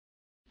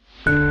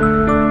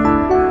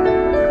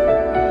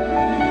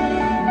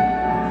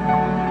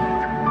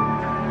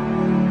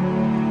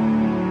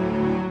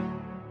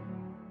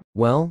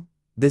Well,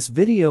 this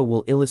video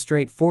will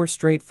illustrate 4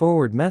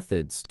 straightforward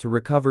methods to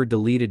recover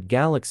deleted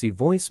Galaxy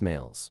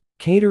voicemails,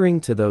 catering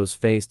to those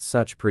faced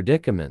such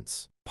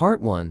predicaments.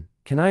 Part 1.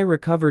 Can I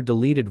recover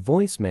deleted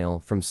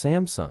voicemail from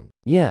Samsung?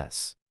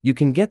 Yes, you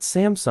can get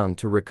Samsung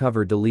to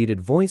recover deleted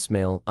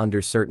voicemail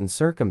under certain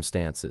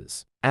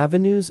circumstances.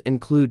 Avenues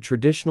include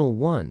traditional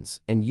ones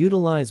and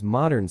utilize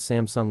modern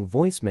Samsung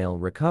voicemail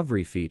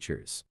recovery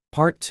features.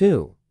 Part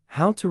 2.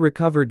 How to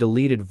recover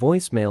deleted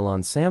voicemail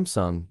on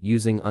Samsung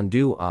using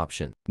undo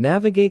option.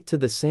 Navigate to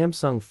the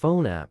Samsung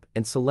phone app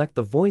and select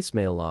the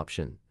voicemail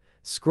option.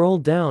 Scroll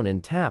down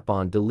and tap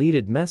on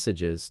deleted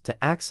messages to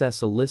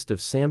access a list of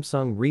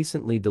Samsung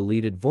recently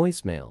deleted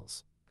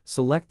voicemails.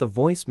 Select the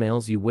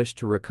voicemails you wish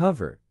to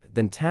recover,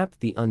 then tap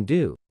the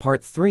undo.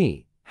 Part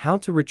 3. How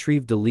to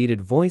retrieve deleted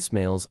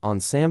voicemails on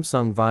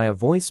Samsung via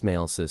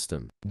voicemail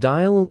system.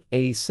 Dial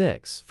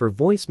 *6 for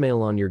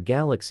voicemail on your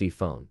Galaxy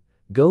phone.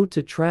 Go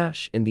to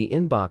Trash in the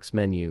inbox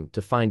menu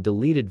to find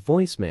deleted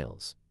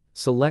voicemails.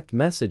 Select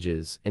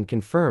Messages and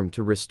confirm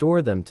to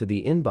restore them to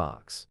the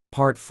inbox.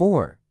 Part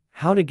 4.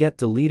 How to get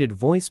deleted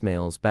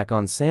voicemails back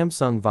on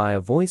Samsung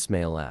via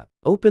voicemail app.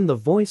 Open the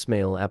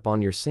voicemail app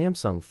on your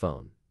Samsung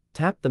phone.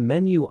 Tap the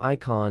menu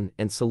icon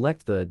and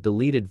select the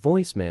Deleted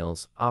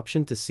Voicemails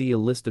option to see a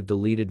list of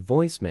deleted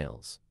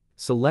voicemails.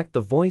 Select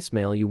the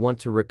voicemail you want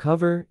to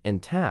recover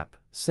and tap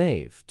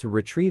Save to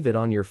retrieve it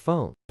on your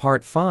phone.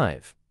 Part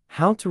 5.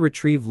 How to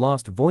retrieve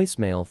lost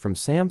voicemail from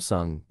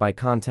Samsung by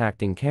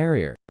contacting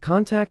carrier.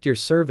 Contact your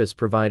service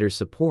provider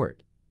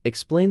support.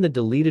 Explain the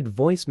deleted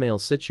voicemail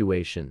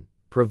situation.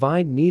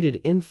 Provide needed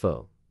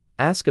info.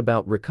 Ask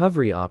about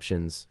recovery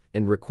options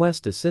and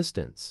request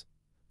assistance.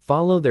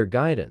 Follow their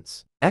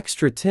guidance.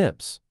 Extra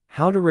tips.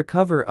 How to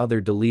recover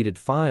other deleted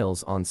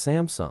files on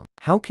Samsung.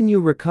 How can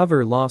you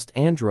recover lost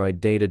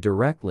Android data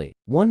directly?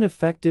 One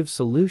effective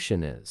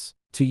solution is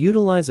to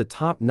utilize a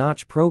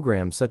top-notch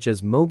program such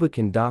as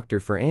Mobican Doctor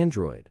for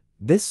Android.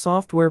 This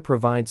software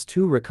provides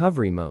 2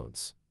 recovery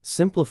modes,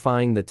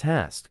 simplifying the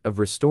task of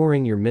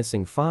restoring your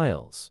missing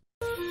files.